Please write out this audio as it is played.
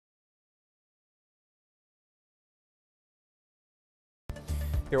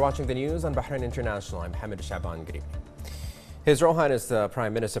You're watching the news on Bahrain International. I'm Mohammed Shaban Greeb. His Royal Highness the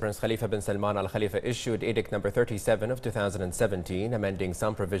Prime Minister Prince Khalifa bin Salman Al Khalifa issued Edict number 37 of 2017, amending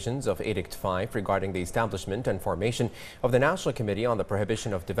some provisions of Edict 5 regarding the establishment and formation of the National Committee on the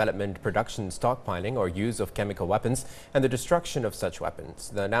Prohibition of Development, Production, Stockpiling or Use of Chemical Weapons and the Destruction of Such Weapons.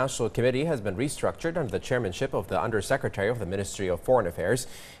 The National Committee has been restructured under the chairmanship of the Under-Secretary of the Ministry of Foreign Affairs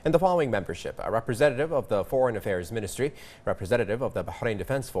and the following membership: a representative of the Foreign Affairs Ministry, representative of the Bahrain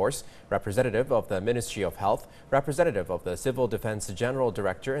Defense Force, representative of the Ministry of Health, representative of the Civil Defense General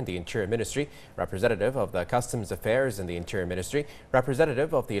Director in the Interior Ministry, representative of the Customs Affairs in the Interior Ministry,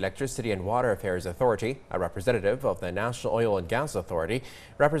 representative of the Electricity and Water Affairs Authority, a representative of the National Oil and Gas Authority,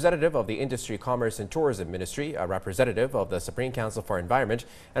 representative of the Industry, Commerce and Tourism Ministry, a representative of the Supreme Council for Environment,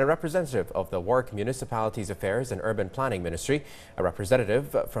 and a representative of the Work, Municipalities Affairs and Urban Planning Ministry, a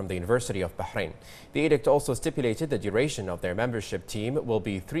representative from the University of Bahrain. The edict also stipulated the duration of their membership team will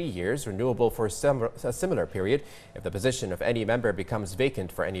be 3 years, renewable for a similar period. If the position of any member becomes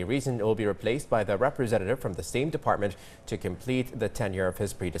vacant for any reason, it will be replaced by the representative from the same department to complete the tenure of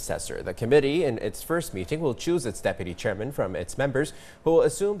his predecessor. The committee, in its first meeting, will choose its deputy chairman from its members, who will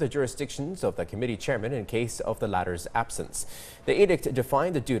assume the jurisdictions of the committee chairman in case of the latter's absence. The edict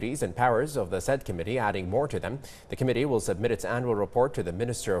defined the duties and powers of the said committee, adding more to them. The committee will submit its annual report to the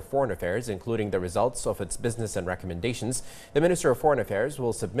Minister of Foreign Affairs, including the results of its business and recommendations. The Minister of Foreign Affairs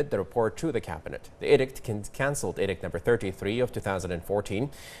will submit the report to the cabinet. The edict cancelled Edict number 33 of 2014.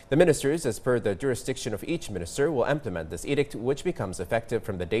 The ministers, as per the jurisdiction of each minister, will implement this edict, which becomes effective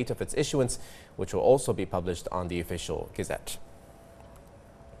from the date of its issuance, which will also be published on the official Gazette.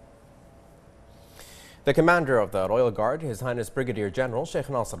 The Commander of the Royal Guard, His Highness Brigadier General Sheikh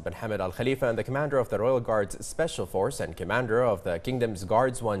Nasser bin Hamad Al Khalifa, and the Commander of the Royal Guard's Special Force and Commander of the Kingdom's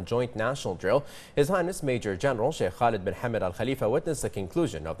Guards 1 Joint National Drill, His Highness Major General Sheikh Khalid bin Hamad Al Khalifa, witnessed the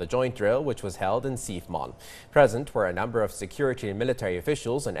conclusion of the joint drill, which was held in Sif Mall. Present were a number of security and military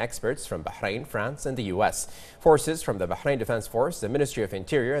officials and experts from Bahrain, France and the US. Forces from the Bahrain Defense Force, the Ministry of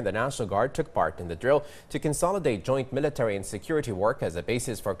Interior and the National Guard took part in the drill to consolidate joint military and security work as a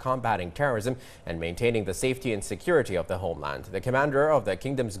basis for combating terrorism and maintaining the safety and security of the homeland. The commander of the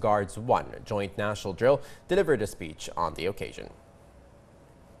Kingdom's Guards 1 Joint National Drill delivered a speech on the occasion.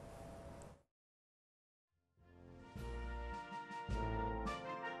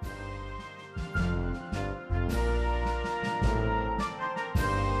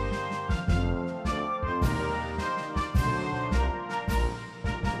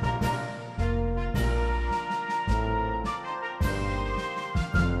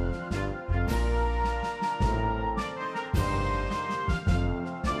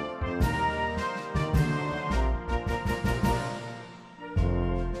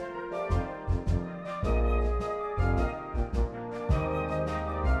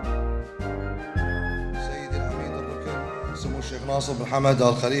 سمو الشيخ ناصر بن حمد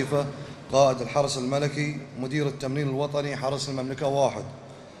آل خليفة قائد الحرس الملكي مدير التمرين الوطني حرس المملكة 1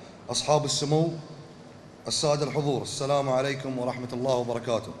 أصحاب السمو السادة الحضور، السلام عليكم ورحمة الله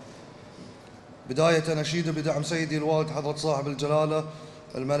وبركاته. بداية نشيد بدعم سيدي الوالد حضرة صاحب الجلالة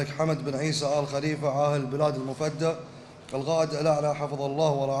الملك حمد بن عيسى آل خليفة عاهل البلاد المفدى القائد الأعلى حفظ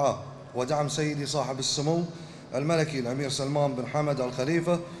الله ورعاه، ودعم سيدي صاحب السمو الملكي الأمير سلمان بن حمد آل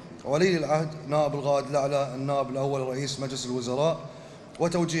خليفة ولي العهد نائب القائد الأعلى النائب الأول رئيس مجلس الوزراء،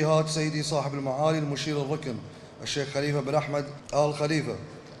 وتوجيهات سيدي صاحب المعالي المشير الركن الشيخ خليفة بن أحمد آل خليفة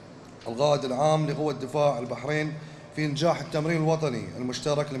القائد العام لقوة دفاع البحرين في إنجاح التمرين الوطني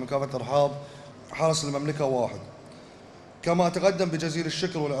المشترك لمكافحة الإرهاب حرس المملكة 1. كما أتقدم بجزيل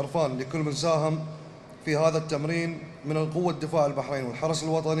الشكر والعرفان لكل من ساهم في هذا التمرين من قوة دفاع البحرين والحرس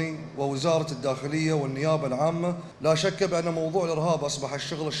الوطني ووزارة الداخلية والنيابة العامة. لا شك بأن موضوع الإرهاب أصبح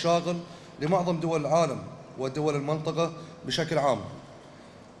الشغل الشاغل لمعظم دول العالم ودول المنطقة بشكل عام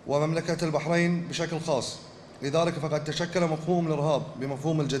ومملكة البحرين بشكل خاص. لذلك فقد تشكل مفهوم الإرهاب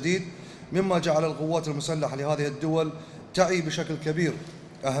بمفهوم الجديد، مما جعل القوات المسلحة لهذه الدول تعي بشكل كبير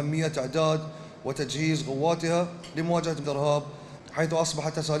أهمية إعداد وتجهيز قواتها لمواجهة الإرهاب، حيث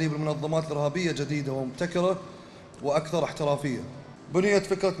أصبحت أساليب المنظمات الإرهابية جديدة ومبتكرة وأكثر احترافية. بنيت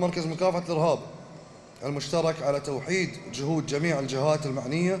فكرة مركز مكافحة الإرهاب المشترك على توحيد جهود جميع الجهات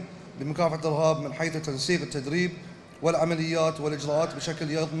المعنية بمكافحة الإرهاب من حيث تنسيق التدريب والعمليات والإجراءات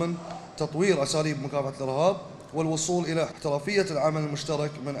بشكل يضمن تطوير أساليب مكافحة الإرهاب والوصول إلى احترافية العمل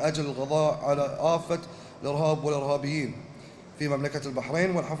المشترك من أجل القضاء على آفة الإرهاب والإرهابيين في مملكة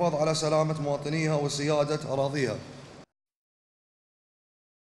البحرين والحفاظ على سلامة مواطنيها وسيادة أراضيها.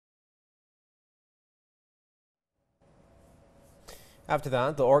 After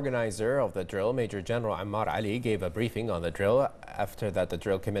that, the organizer of the drill, Major General Ammar Ali, gave a briefing on the drill. After that, the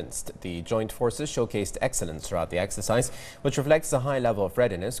drill commenced. The joint forces showcased excellence throughout the exercise, which reflects a high level of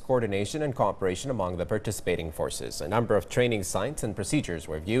readiness, coordination and cooperation among the participating forces. A number of training sites and procedures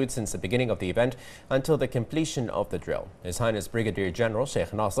were viewed since the beginning of the event until the completion of the drill. His Highness Brigadier General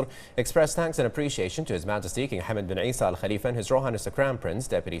Sheikh Nasser expressed thanks and appreciation to His Majesty King Hamad bin Isa Al Khalifa and His Royal Highness the Crown Prince,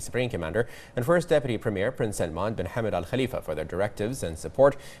 Deputy Supreme Commander, and First Deputy Premier Prince Salman bin Hamad Al Khalifa for their directives and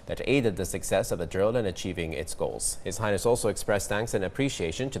support that aided the success of the drill in achieving its goals. His Highness also expressed thanks and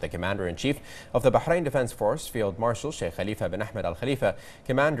appreciation to the Commander-in-Chief of the Bahrain Defence Force, Field Marshal Sheikh Khalifa bin Ahmed Al Khalifa,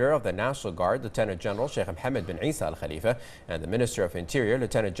 Commander of the National Guard, Lieutenant General Sheikh Mohammed bin Isa Al Khalifa, and the Minister of Interior,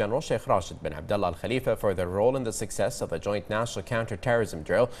 Lieutenant General Sheikh Rashid bin Abdullah Al Khalifa for their role in the success of the joint national counter-terrorism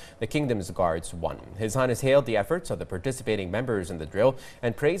drill the Kingdom's Guards won. His Highness hailed the efforts of the participating members in the drill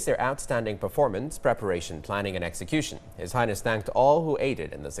and praised their outstanding performance, preparation, planning and execution. His Highness thanked all who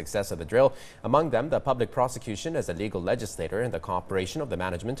aided in the success of the drill, among them the public prosecution as a legal legislator and the cooperation of the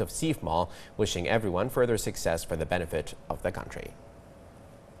management of Seif Mall, wishing everyone further success for the benefit of the country.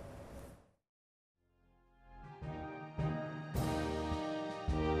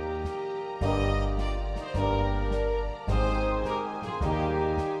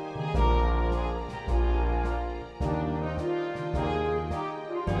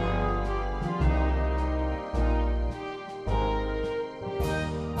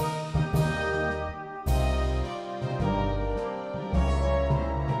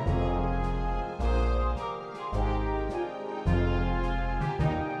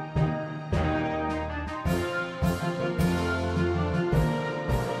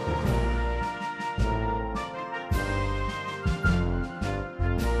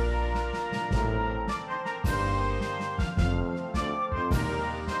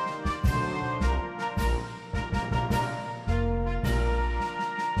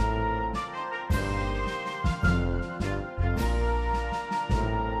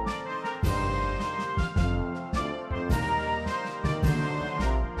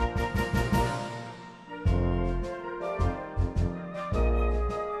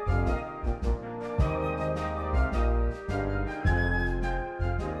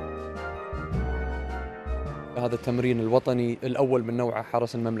 هذا التمرين الوطني الأول من نوعه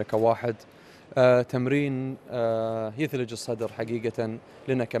حرس المملكة واحد. تمرين يثلج الصدر حقيقة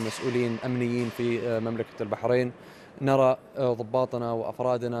لنا كمسؤولين أمنيين في مملكة البحرين. نرى ضباطنا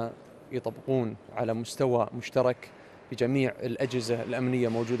وأفرادنا يطبقون على مستوى مشترك في جميع الأجهزة الأمنية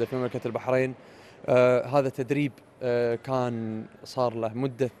موجودة في مملكة البحرين. هذا تدريب كان صار له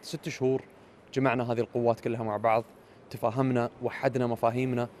مدة 6 شهور. جمعنا هذه القوات كلها مع بعض، تفاهمنا، وحدنا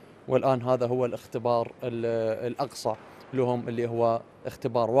مفاهيمنا، والآن هذا هو الاختبار الأقصى لهم، اللي هو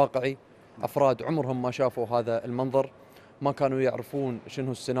اختبار واقعي. أفراد عمرهم ما شافوا هذا المنظر، ما كانوا يعرفون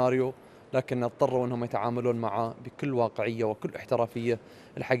شنو السيناريو، لكن اضطروا أنهم يتعاملون معه بكل واقعية وكل احترافية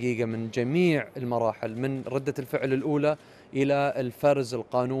الحقيقة من جميع المراحل، من ردة الفعل الأولى إلى الفرز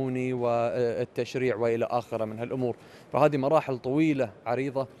القانوني والتشريع وإلى آخره من هالأمور. فهذه مراحل طويلة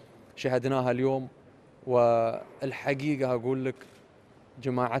عريضة شهدناها اليوم، والحقيقة أقول لك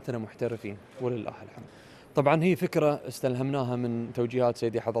جماعتنا محترفين ولله الحمد. طبعا هي فكرة استلهمناها من توجيهات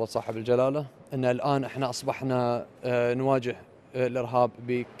سيدي حضرة صاحب الجلالة، أن الآن احنا أصبحنا نواجه الإرهاب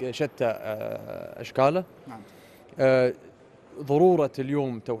بشتى أشكاله. ضرورة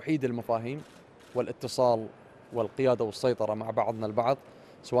اليوم توحيد المفاهيم والاتصال والقيادة والسيطرة مع بعضنا البعض،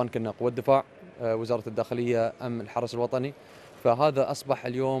 سواء كنا قوى الدفاع، وزارة الداخلية أم الحرس الوطني. فهذا أصبح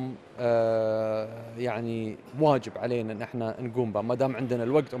اليوم يعني واجب علينا أن احنا نقوم به، ما دام عندنا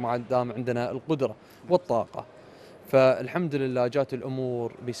الوقت وما دام عندنا القدرة والطاقة. فالحمد لله جات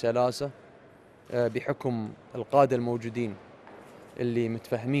الأمور بسلاسة بحكم القادة الموجودين اللي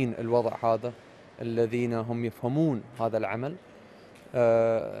متفهمين الوضع هذا، الذين هم يفهمون هذا العمل.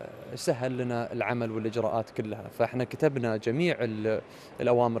 سهل لنا العمل والإجراءات كلها. فاحنا كتبنا جميع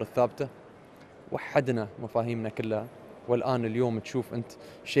الأوامر الثابتة، وحدنا مفاهيمنا كلها، والآن اليوم تشوف أنت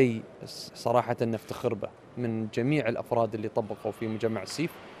شيء صراحة نفتخر به من جميع الأفراد اللي طبقوا في مجمع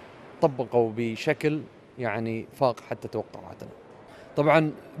السيف، طبقوا بشكل يعني فاق حتى توقعاتنا.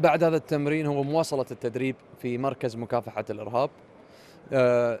 طبعا بعد هذا التمرين هو مواصلة التدريب في مركز مكافحة الإرهاب،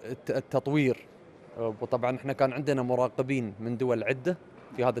 التطوير. وطبعا احنا كان عندنا مراقبين من دول عدة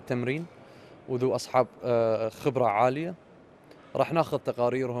في هذا التمرين، وذو أصحاب خبرة عالية، راح ناخذ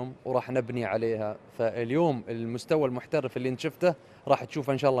تقاريرهم وراح نبني عليها. فاليوم المستوى المحترف اللي انت شفته راح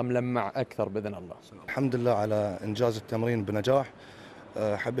تشوفه ان شاء الله ملمع اكثر باذن الله. الحمد لله على انجاز التمرين بنجاح.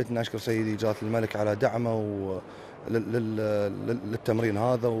 حبيت ان اشكر سيدي جلالة الملك على دعمه للتمرين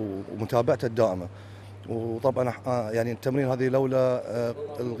هذا ومتابعته الدائمه. وطبعا يعني التمرين هذه لولا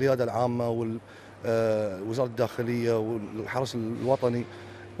القيادة العامة ووزارة الداخلية والحرس الوطني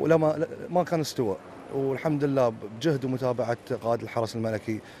ولا ما كان استوى. والحمد لله بجهد ومتابعة قائد الحرس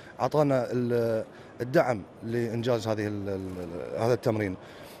الملكي أعطانا الدعم لإنجاز هذا التمرين.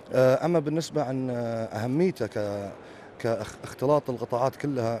 أما بالنسبة عن أهميته كاختلاط القطاعات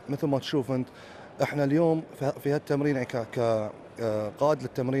كلها، مثل ما تشوف أنت، احنا اليوم في هالتمرين يعني كقائد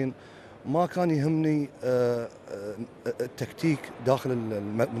للتمرين ما كان يهمني التكتيك داخل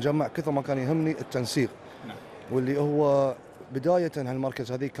المجمع كثر ما كان يهمني التنسيق. واللي هو بداية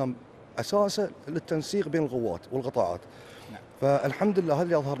هالمركز هذه كان أساسه للتنسيق بين القوات والقطاعات. فالحمد لله هذا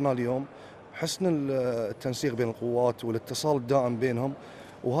اللي أظهرناه اليوم، حسن التنسيق بين القوات والاتصال الدائم بينهم،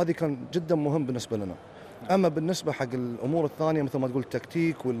 وهذه كان جدا مهم بالنسبة لنا. أما بالنسبة حق الأمور الثانية مثل ما تقول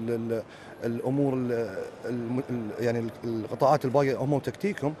التكتيك والأمور يعني القطاعات الباقية هم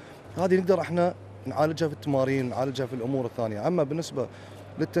تكتيكهم، هذه نقدر احنا نعالجها في التمارين، نعالجها في الأمور الثانية. أما بالنسبة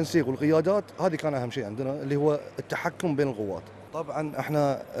للتنسيق والقيادات هذه كان أهم شيء عندنا، اللي هو التحكم بين القوات. طبعا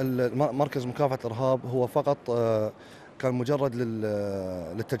احنا مركز مكافحة الإرهاب هو فقط كان مجرد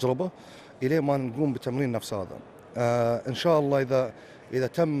للتجربة إلى ما نقوم بتمرين نفس هذا. إن شاء الله إذا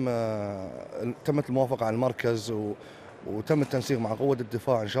تمت الموافقة على المركز وتم التنسيق مع قوة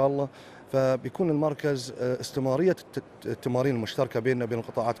الدفاع إن شاء الله، فبيكون المركز استمرارية التمارين المشتركة بيننا وبين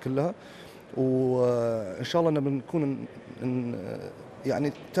القطاعات كلها. وإن شاء الله بنكون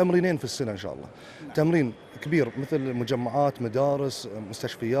يعني تمرينين في السنة إن شاء الله، تمرين كبير مثل مجمعات، مدارس،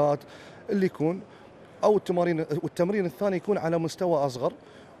 مستشفيات اللي يكون، أو والتمرين الثاني يكون على مستوى أصغر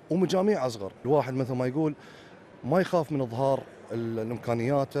ومجاميع أصغر. الواحد مثل ما يقول ما يخاف من إظهار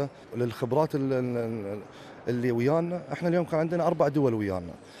الإمكانيات للخبرات اللي ويانا. احنا اليوم كان عندنا 4 دول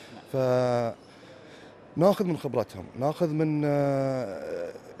ويانا، فناخذ من خبرتهم، ناخذ من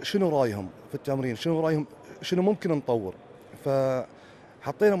شنو رايهم في التمرين، شنو رايهم، شنو ممكن نطور.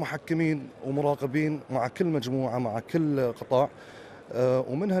 فحطينا محكمين ومراقبين مع كل مجموعة، مع كل قطاع،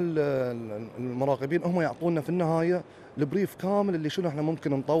 ومن هالمراقبين هم يعطونا في النهاية البريف كامل اللي شنو احنا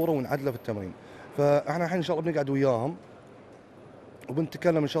ممكن نطوره ونعدله في التمرين. فاحنا الحين ان شاء الله بنقعد وياهم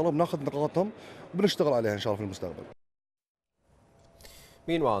وبنتكلم ان شاء الله، بناخذ نقاطهم وبنشتغل عليها ان شاء الله في المستقبل.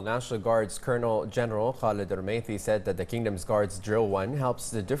 Meanwhile, National Guard's Colonel General Khalid Urmaithi said that the Kingdom's Guards Drill 1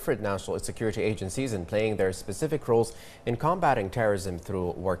 helps the different national security agencies in playing their specific roles in combating terrorism through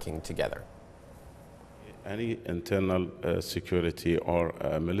working together. Any internal security or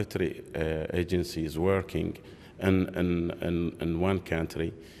military agencies working in one country,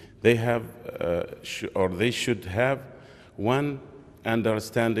 they have or they should have one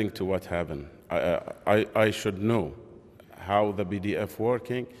understanding to what happened. I should know how the BDF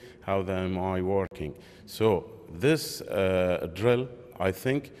working, how the MI working. So this drill, I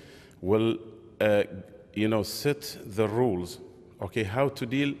think, will set the rules, okay, how to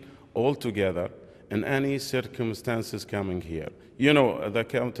deal all together in any circumstances coming here. You know, the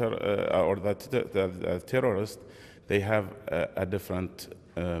counter or the terrorist, they have a different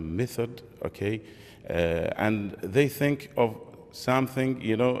method, okay, and they think of something,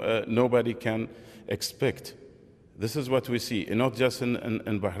 nobody can expect. This is what we see, not just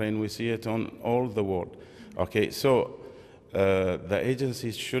in Bahrain, we see it on all the world. Okay, so the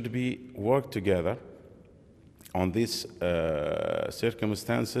agencies should work together on these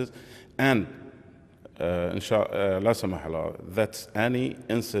circumstances, and inshallah, that any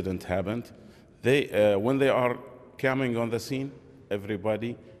incident happened, when they are coming on the scene,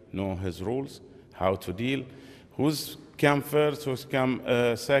 everybody know his rules, how to deal, who's come first, who's come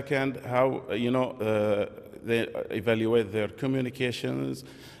second, how they evaluate their communications,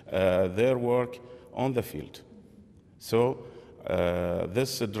 their work on the field. So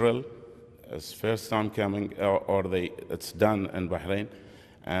this drill is first time coming, it's done in Bahrain,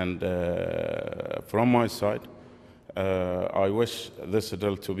 and from my side, I wish this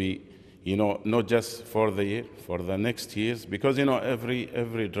drill to be, not just for the year, for the next years, because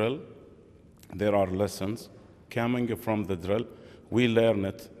every drill, there are lessons coming from the drill. We learn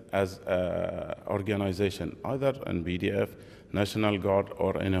it as an organization, either in BDF, National Guard,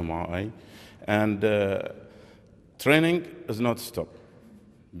 or NMI, and training is not stopped,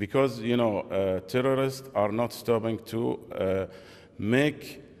 because terrorists are not stopping to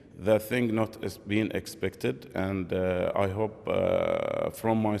make the thing not as being expected, and I hope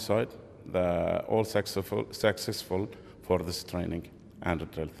from my side that all successful for this training and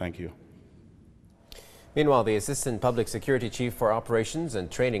drill. Thank you. Meanwhile, the Assistant Public Security Chief for Operations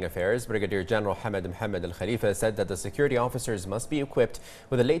and Training Affairs, Brigadier General Hamad Mohammed Al Khalifa, said that the security officers must be equipped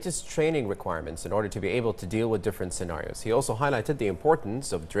with the latest training requirements in order to be able to deal with different scenarios. He also highlighted the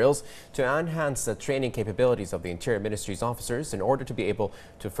importance of drills to enhance the training capabilities of the Interior Ministry's officers in order to be able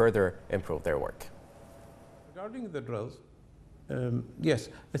to further improve their work. Regarding the drills, yes,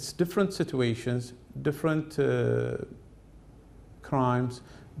 it's different situations, different crimes,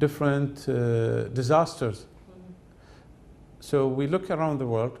 different disasters. So we look around the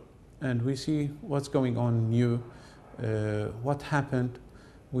world and we see what's going on new, what happened,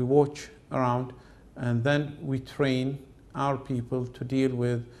 we watch around, and then we train our people to deal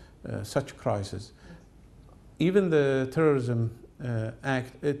with such crises. Even the Terrorism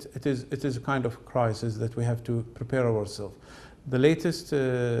Act, it is a kind of crisis that we have to prepare ourselves. The latest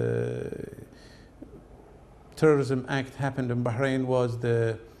Terrorism Act happened in Bahrain was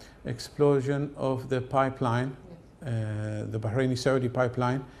the explosion of the pipeline, the Bahraini-Saudi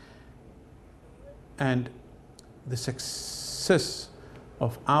pipeline, and the success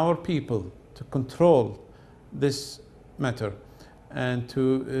of our people to control this matter and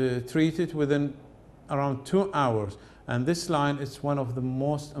to treat it within around 2 hours. And this line is one of the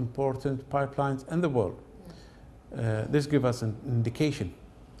most important pipelines in the world. This gives us an indication.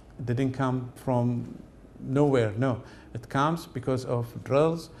 It didn't come from nowhere, no. It comes because of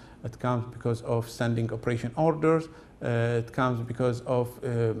drills, it comes because of standing operation orders, it comes because of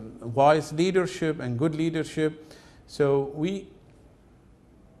wise leadership and good leadership. So we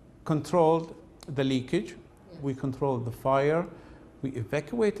controlled the leakage, we controlled the fire, we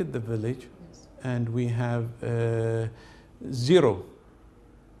evacuated the village, and we have zero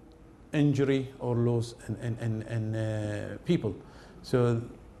injury or loss in people. So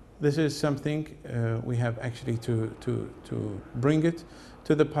this is something we have actually to bring it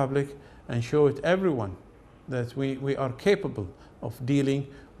to the public and show it everyone that we are capable of dealing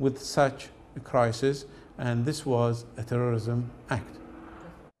with such a crisis, and this was a terrorism act.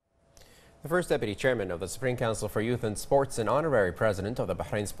 The first Deputy Chairman of the Supreme Council for Youth and Sports and Honorary President of the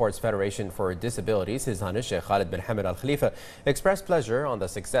Bahrain Sports Federation for Disabilities, His Highness Sheikh Khalid bin Hamad Al Khalifa, expressed pleasure on the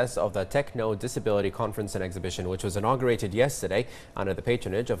success of the Techno Disability Conference and Exhibition, which was inaugurated yesterday under the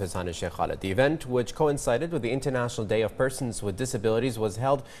patronage of His Highness Sheikh Khalid. The event, which coincided with the International Day of Persons with Disabilities, was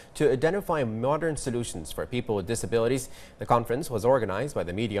held to identify modern solutions for people with disabilities. The conference was organized by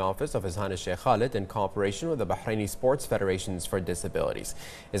the Media Office of His Highness Sheikh Khalid in cooperation with the Bahraini Sports Federations for Disabilities.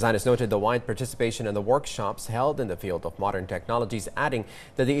 His Highness noted the wide participation in the workshops held in the field of modern technologies, adding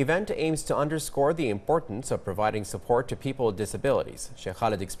that the event aims to underscore the importance of providing support to people with disabilities. Sheikh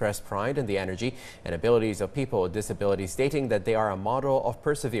Khalid expressed pride in the energy and abilities of people with disabilities, stating that they are a model of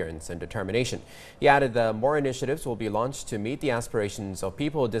perseverance and determination. He added that more initiatives will be launched to meet the aspirations of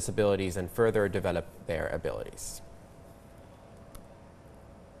people with disabilities and further develop their abilities.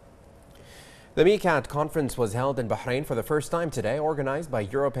 The MICAT conference was held in Bahrain for the first time today, organized by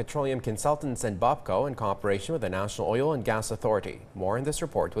Euro Petroleum Consultants and BOPCO in cooperation with the National Oil and Gas Authority. More in this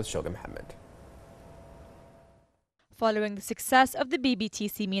report with Shoga Mohammed. Following the success of the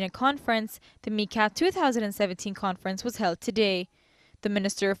BBTC MENA conference, the MICAT 2017 conference was held today. The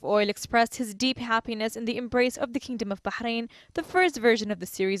Minister of Oil expressed his deep happiness in the embrace of the Kingdom of Bahrain, the first version of the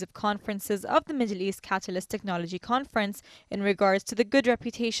series of conferences of the Middle East Catalyst Technology Conference, in regards to the good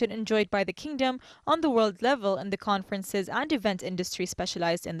reputation enjoyed by the Kingdom on the world level in the conferences and event industry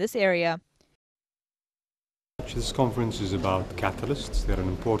specialized in this area. This conference is about catalysts. They're an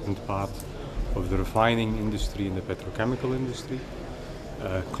important part of the refining industry and the petrochemical industry.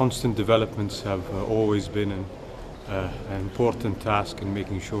 Constant developments have always been an important task in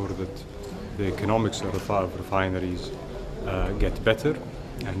making sure that the economics of refineries get better,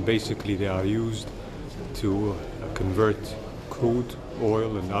 and basically they are used to convert crude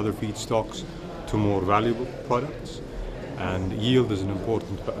oil and other feedstocks to more valuable products. And yield is an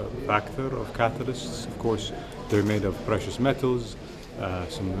important factor of catalysts. Of course, they're made of precious metals,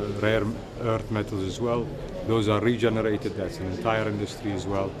 some rare earth metals as well. Those are regenerated. That's an entire industry as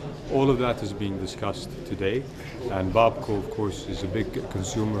well. All of that is being discussed today, and BOPCO, of course, is a big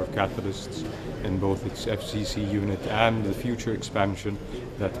consumer of catalysts in both its FCC unit and the future expansion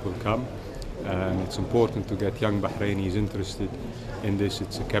that will come. And it's important to get young Bahrainis interested in this.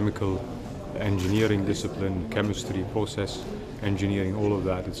 It's a chemical engineering discipline, chemistry, process engineering, all of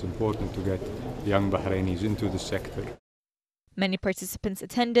that. It's important to get young Bahrainis into the sector. Many participants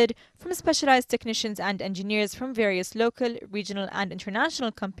attended, from specialized technicians and engineers from various local, regional and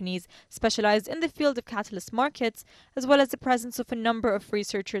international companies specialized in the field of catalyst markets, as well as the presence of a number of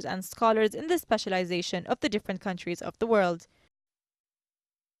researchers and scholars in the specialization of the different countries of the world.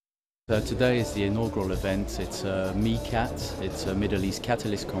 Today is the inaugural event. It's a MICAT, it's a Middle East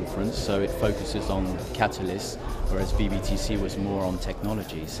Catalyst Conference, so it focuses on catalysts, whereas BBTC was more on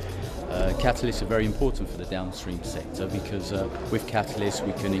technologies. Catalysts are very important for the downstream sector because with catalysts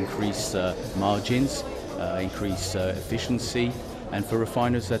we can increase margins, increase efficiency, and for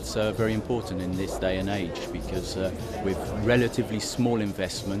refiners that's very important in this day and age because with relatively small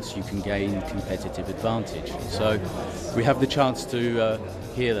investments you can gain competitive advantage. So we have the chance to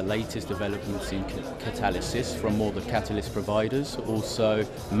hear the latest developments in catalysis from all the catalyst providers, also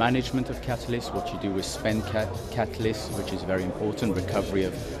management of catalysts, what you do with spent catalysts, which is very important, recovery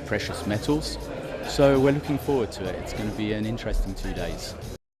of precious metals. So we're looking forward to it. It's going to be an interesting 2 days.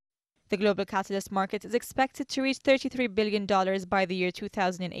 The global catalyst market is expected to reach $33 billion by the year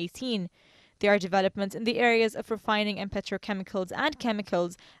 2018. There are developments in the areas of refining and petrochemicals and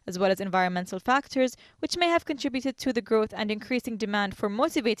chemicals, as well as environmental factors, which may have contributed to the growth and increasing demand for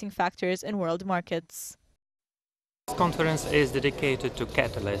motivating factors in world markets. This conference is dedicated to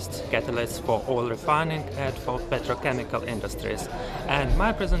catalysts for oil refining and for petrochemical industries. And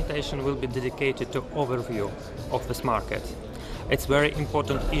my presentation will be dedicated to overview of this market. It's a very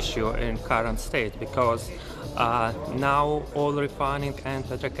important issue in current state because now oil refining and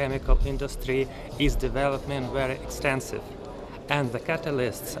petrochemical industry is developing very extensive, and the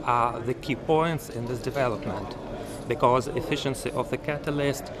catalysts are the key points in this development because efficiency of the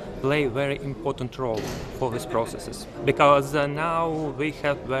catalyst play a very important role for these processes. Because now we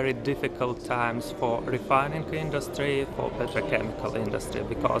have very difficult times for refining industry, for petrochemical industry,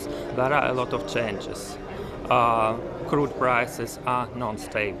 because there are a lot of changes. Crude prices are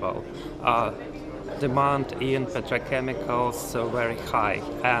non-stable. Demand in petrochemicals very high,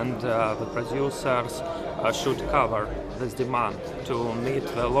 and the producers should cover this demand to meet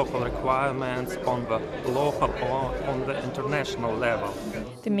the local requirements on the local or on the international level.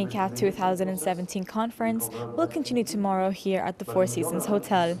 The MICAT 2017 conference will continue tomorrow here at the Four Seasons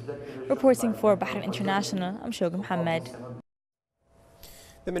Hotel. Reporting for Bahrain International, I'm Shoga Mohammed.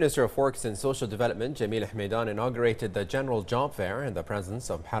 The Minister of Works and Social Development, Jamil Hmeidan, inaugurated the General Job Fair in the presence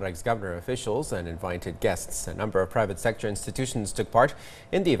of Bahrain's governor officials and invited guests. A number of private sector institutions took part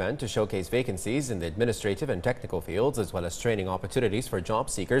in the event to showcase vacancies in the administrative and technical fields, as well as training opportunities for job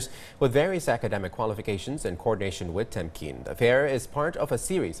seekers with various academic qualifications in coordination with Temkeen. The fair is part of a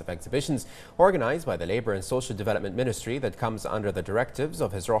series of exhibitions organized by the Labour and Social Development Ministry that comes under the directives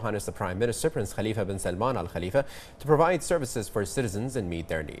of His Royal Highness the Prime Minister, Prince Khalifa bin Salman Al Khalifa, to provide services for citizens and meet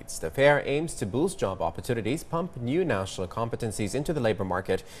their needs. The fair aims to boost job opportunities, pump new national competencies into the labour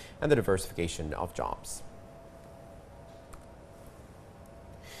market, and the diversification of jobs.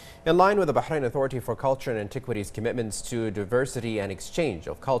 In line with the Bahrain Authority for Culture and Antiquities' commitments to diversity and exchange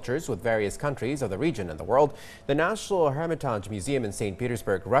of cultures with various countries of the region and the world, the National Hermitage Museum in St.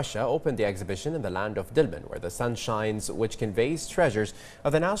 Petersburg, Russia, opened the exhibition in the land of Dilmun, where the sun shines, which conveys treasures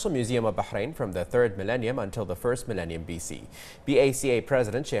of the National Museum of Bahrain from the 3rd millennium until the 1st millennium BC. BACA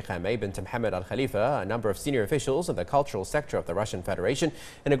President Sheikh Hamay bint Mohammed Al Khalifa, a number of senior officials in the cultural sector of the Russian Federation,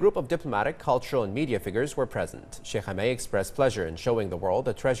 and a group of diplomatic, cultural, and media figures were present. Sheikh Hamay expressed pleasure in showing the world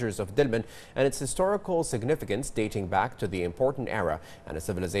the treasures of Dilmun and its historical significance dating back to the important era and a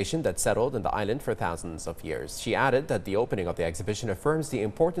civilization that settled in the island for thousands of years. She added that the opening of the exhibition affirms the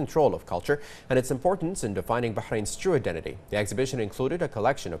important role of culture and its importance in defining Bahrain's true identity. The exhibition included a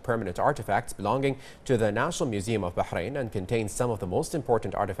collection of permanent artifacts belonging to the National Museum of Bahrain and contains some of the most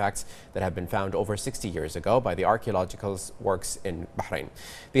important artifacts that have been found over 60 years ago by the archaeological works in Bahrain.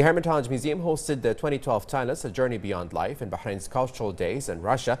 The Hermitage Museum hosted the 2012 Timeless, A Journey Beyond Life in Bahrain's Cultural Days in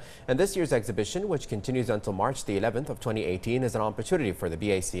Russia, and this year's exhibition, which continues until March the 11th of 2018, is an opportunity for the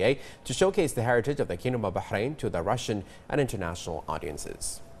BACA to showcase the heritage of the Kingdom of Bahrain to the Russian and international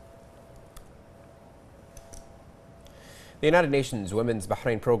audiences. The United Nations Women's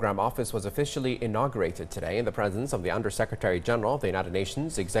Bahrain Program Office was officially inaugurated today in the presence of the Under-Secretary General of the United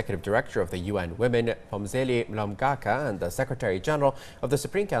Nations, Executive Director of the UN Women, Phomzeli Mlamgaka, and the Secretary General of the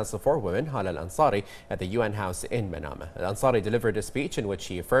Supreme Council for Women, Halal Ansari, at the UN House in Manama. Ansari delivered a speech in which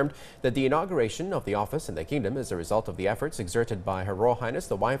he affirmed that the inauguration of the office in the Kingdom is a result of the efforts exerted by Her Royal Highness,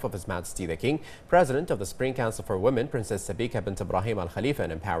 the wife of His Majesty the King, President of the Supreme Council for Women, Princess Sabika bint Ibrahim Al Khalifa,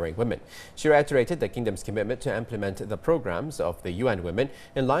 in empowering women. She reiterated the Kingdom's commitment to implement the program of the UN Women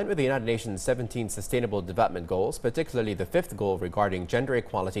in line with the United Nations 17 Sustainable Development Goals, particularly the 5th goal regarding gender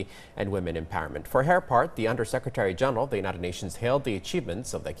equality and women empowerment. For her part, the Under-Secretary General of the United Nations hailed the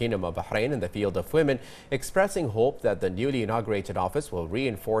achievements of the Kingdom of Bahrain in the field of women, expressing hope that the newly inaugurated office will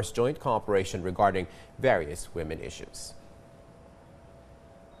reinforce joint cooperation regarding various women issues.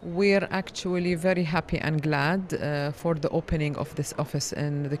 We're actually very happy and glad for the opening of this office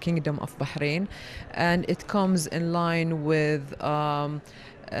in the Kingdom of Bahrain, and it comes in line with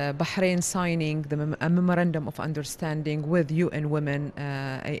Bahrain signing a memorandum of understanding with UN Women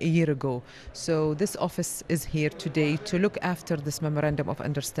a year ago. So this office is here today to look after this memorandum of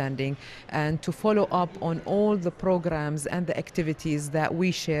understanding and to follow up on all the programs and the activities that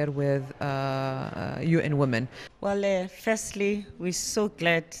we share with UN Women. Well, firstly, we're so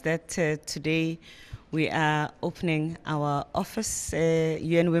glad that today we are opening our office,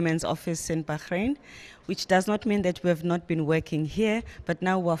 UN Women's office in Bahrain, which does not mean that we have not been working here, but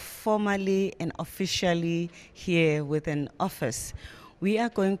now we're formally and officially here with an office. We are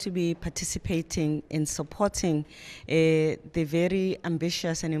going to be participating in supporting the very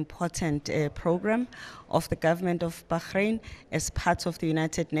ambitious and important program of the government of Bahrain as part of the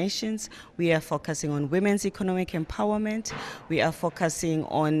United Nations. We are focusing on women's economic empowerment. We are focusing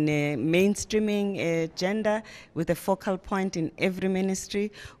on mainstreaming gender with a focal point in every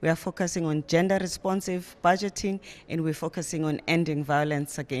ministry. We are focusing on gender responsive budgeting, and we're focusing on ending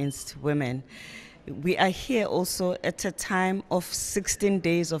violence against women. We are here also at a time of 16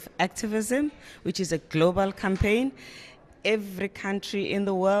 days of activism, which is a global campaign. Every country in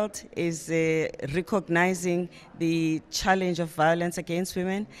the world is recognizing the challenge of violence against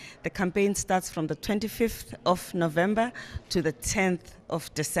women. The campaign starts from the 25th of November to the 10th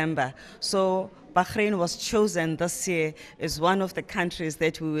of December. So Bahrain was chosen this year as one of the countries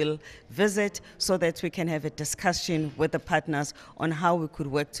that we will visit so that we can have a discussion with the partners on how we could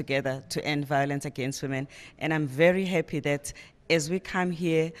work together to end violence against women. And I'm very happy that as we come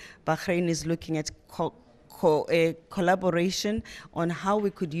here, Bahrain is looking at collaboration on how we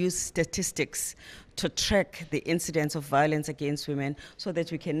could use statistics to track the incidence of violence against women so that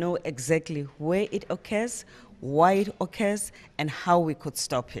we can know exactly where it occurs, why it occurs, and how we could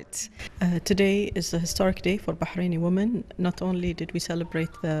stop it. Today is a historic day for Bahraini women. Not only did we celebrate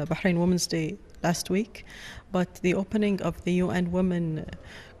the Bahrain Women's Day last week, but the opening of the UN Women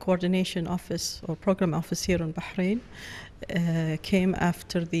Coordination Office or Program Office here in Bahrain came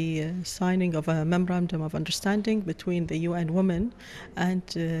after the signing of a memorandum of understanding between the UN Women and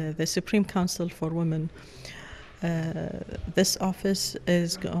the Supreme Council for Women. This office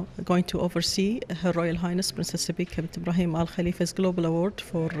is going to oversee Her Royal Highness Princess Sabika bint Ibrahim Al Khalifa's Global Award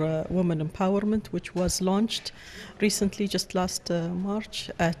for Women Empowerment, which was launched recently, just last March,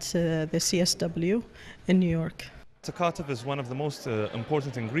 at the CSW in New York. Takatif is one of the most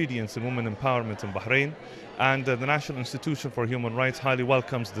important ingredients in women empowerment in Bahrain, and the National Institution for Human Rights highly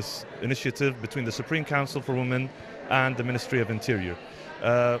welcomes this initiative between the Supreme Council for Women and the Ministry of Interior.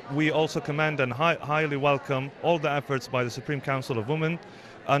 We also commend and highly welcome all the efforts by the Supreme Council of Women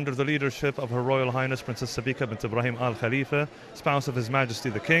under the leadership of Her Royal Highness Princess Sabika bint Ibrahim Al Khalifa, spouse of His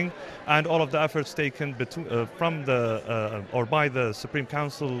Majesty the King, and all of the efforts taken from the or by the Supreme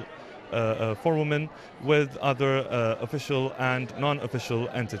Council for Women with other official and non-official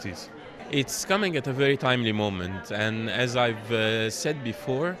entities. It's coming at a very timely moment, and as I've said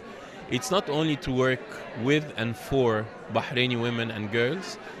before, it's not only to work with and for Bahraini women and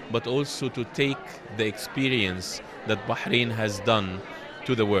girls, but also to take the experience that Bahrain has done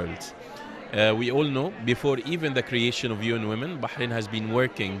to the world. We all know, before even the creation of UN Women, Bahrain has been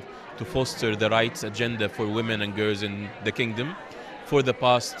working to foster the rights agenda for women and girls in the kingdom for the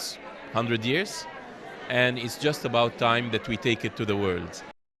past 100 years, and it's just about time that we take it to the world.